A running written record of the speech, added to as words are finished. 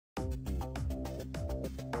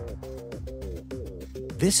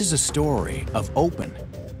This is a story of open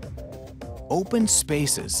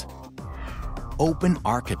spaces, open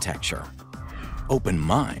architecture, open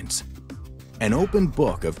minds, an open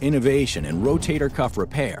book of innovation in rotator cuff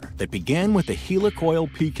repair that began with the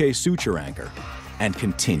HEALICOIL PK suture anchor and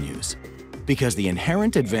continues, because the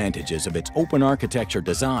inherent advantages of its open architecture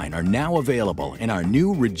design are now available in our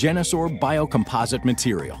new REGENESORB biocomposite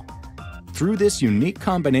material. Through this unique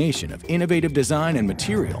combination of innovative design and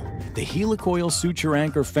material, the HEALICOIL suture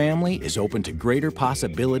anchor family is open to greater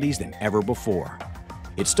possibilities than ever before.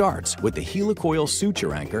 It starts with the HEALICOIL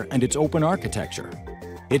suture anchor and its open architecture.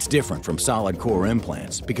 It's different from solid core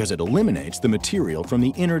implants because it eliminates the material from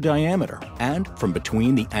the inner diameter and from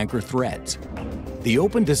between the anchor threads. The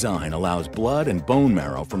open design allows blood and bone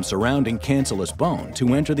marrow from surrounding cancellous bone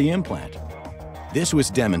to enter the implant. This was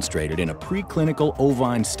demonstrated in a preclinical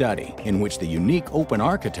ovine study in which the unique open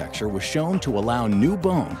architecture was shown to allow new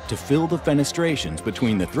bone to fill the fenestrations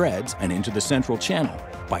between the threads and into the central channel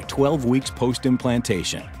by 12 weeks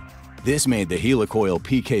post-implantation. This made the HEALICOIL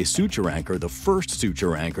PK suture anchor the first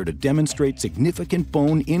suture anchor to demonstrate significant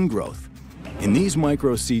bone ingrowth. In these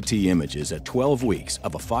micro-CT images at 12 weeks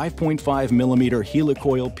of a 5.5mm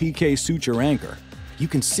HEALICOIL PK suture anchor, you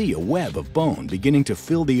can see a web of bone beginning to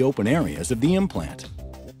fill the open areas of the implant.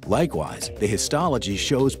 Likewise, the histology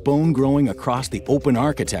shows bone growing across the open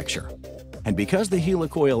architecture. And because the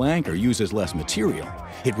HEALICOIL anchor uses less material,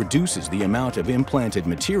 it reduces the amount of implanted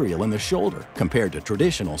material in the shoulder compared to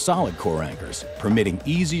traditional solid core anchors, permitting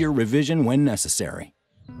easier revision when necessary.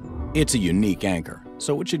 It's a unique anchor,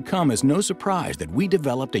 so it should come as no surprise that we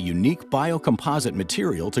developed a unique biocomposite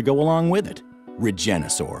material to go along with it,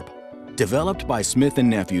 REGENESORB. Developed by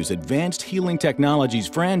Smith+Nephew's Advanced Healing Technologies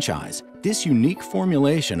franchise, this unique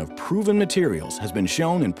formulation of proven materials has been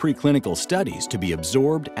shown in preclinical studies to be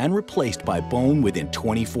absorbed and replaced by bone within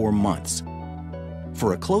 24 months.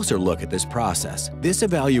 For a closer look at this process, this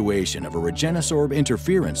evaluation of a REGENESORB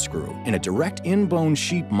interference screw in a direct in-bone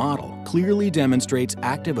sheep model clearly demonstrates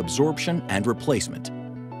active absorption and replacement.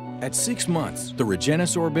 At 6 months, the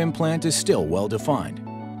REGENESORB implant is still well-defined.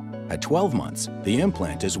 At 12 months, the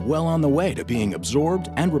implant is well on the way to being absorbed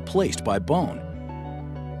and replaced by bone.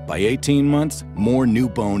 By 18 months, more new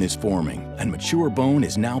bone is forming and mature bone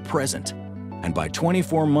is now present. And by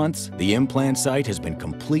 24 months, the implant site has been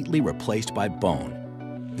completely replaced by bone.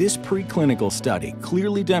 This preclinical study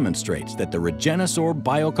clearly demonstrates that the REGENESORB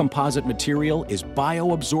biocomposite material is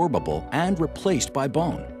bioabsorbable and replaced by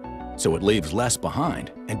bone, so it leaves less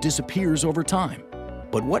behind and disappears over time.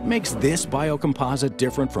 But what makes this biocomposite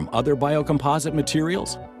different from other biocomposite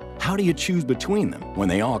materials? How do you choose between them when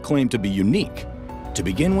they all claim to be unique? To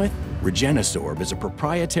begin with, REGENESORB is a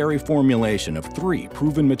proprietary formulation of 3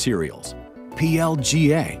 proven materials: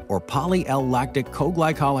 PLGA, or poly-L-lactic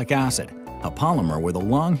coglycolic acid, a polymer with a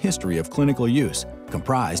long history of clinical use,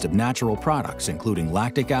 comprised of natural products including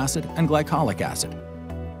lactic acid and glycolic acid;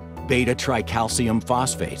 beta-tricalcium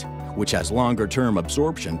phosphate, which has longer-term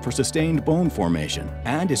absorption for sustained bone formation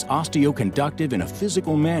and is osteoconductive in a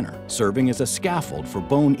physical manner, serving as a scaffold for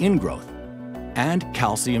bone ingrowth; and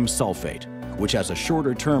calcium sulfate, which has a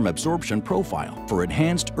shorter-term absorption profile for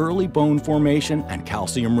enhanced early bone formation and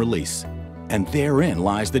calcium release. And therein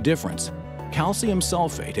lies the difference. Calcium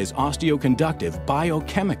sulfate is osteoconductive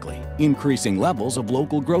biochemically, increasing levels of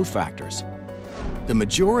local growth factors. The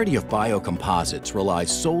majority of biocomposites rely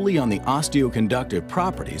solely on the osteoconductive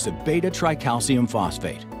properties of beta-tricalcium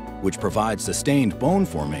phosphate, which provides sustained bone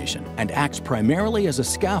formation and acts primarily as a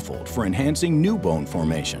scaffold for enhancing new bone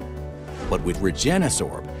formation. But with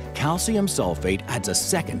REGENESORB, calcium sulfate adds a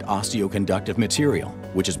second osteoconductive material,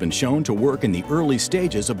 which has been shown to work in the early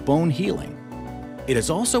stages of bone healing. It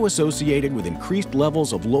is also associated with increased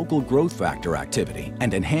levels of local growth factor activity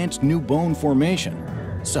and enhanced new bone formation.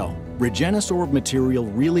 So, REGENESORB material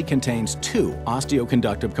really contains 2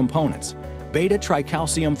 osteoconductive components: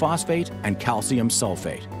 beta-tricalcium phosphate and calcium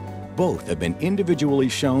sulfate. Both have been individually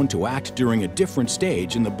shown to act during a different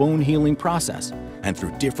stage in the bone healing process and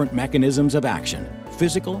through different mechanisms of action,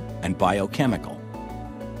 physical and biochemical.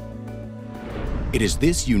 It is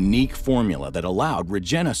this unique formula that allowed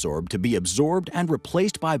REGENESORB to be absorbed and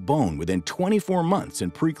replaced by bone within 24 months in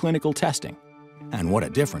preclinical testing. And what a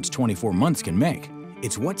difference 24 months can make.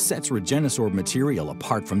 It's what sets REGENESORB material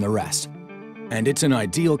apart from the rest. And it's an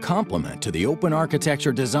ideal complement to the open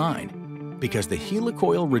architecture design, because the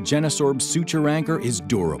HEALICOIL REGENESORB suture anchor is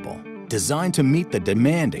durable, designed to meet the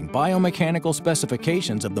demanding biomechanical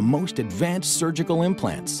specifications of the most advanced surgical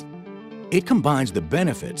implants. It combines the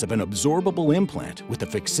benefits of an absorbable implant with the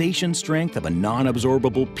fixation strength of a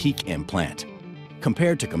non-absorbable PEEK implant.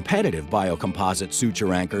 Compared to competitive biocomposite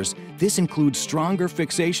suture anchors, this includes stronger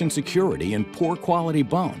fixation security in poor quality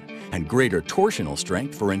bone and greater torsional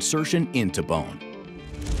strength for insertion into bone.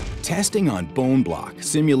 Testing on bone block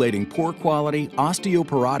simulating poor quality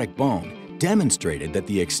osteoporotic bone demonstrated that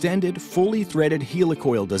the extended, fully threaded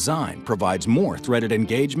helicoil design provides more threaded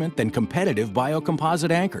engagement than competitive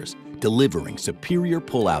biocomposite anchors, delivering superior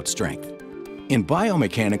pull-out strength. In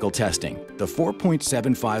biomechanical testing, the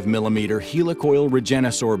 4.75mm HEALICOIL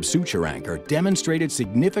REGENESORB suture anchor demonstrated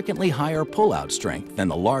significantly higher pull-out strength than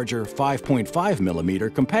the larger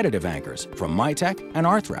 5.5mm competitive anchors from Mitech and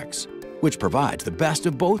Arthrex, which provides the best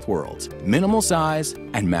of both worlds, minimal size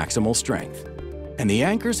and maximal strength. And the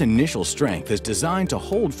anchor's initial strength is designed to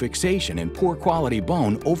hold fixation in poor quality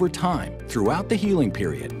bone over time throughout the healing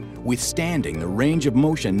period, withstanding the range of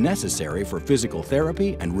motion necessary for physical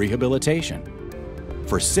therapy and rehabilitation.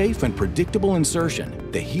 For safe and predictable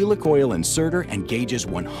insertion, the HEALICOIL inserter engages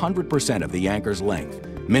 100% of the anchor's length,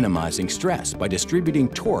 minimizing stress by distributing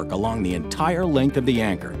torque along the entire length of the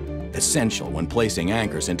anchor, essential when placing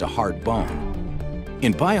anchors into hard bone.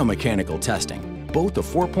 In biomechanical testing, both the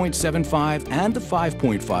 4.75 and the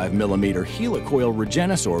 5.5mm HEALICOIL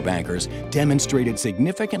REGENESORB anchors demonstrated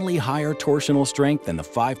significantly higher torsional strength than the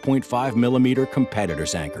 5.5mm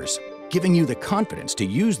competitors' anchors, giving you the confidence to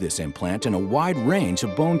use this implant in a wide range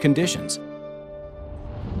of bone conditions.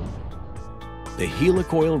 The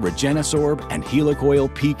HEALICOIL REGENESORB and HEALICOIL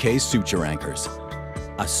PK suture anchors.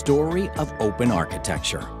 A story of open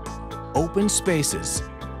architecture, open spaces,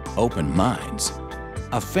 open minds.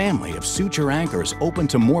 A family of suture anchors open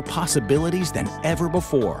to more possibilities than ever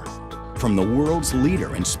before. From the world's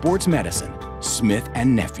leader in sports medicine,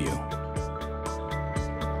 Smith+Nephew.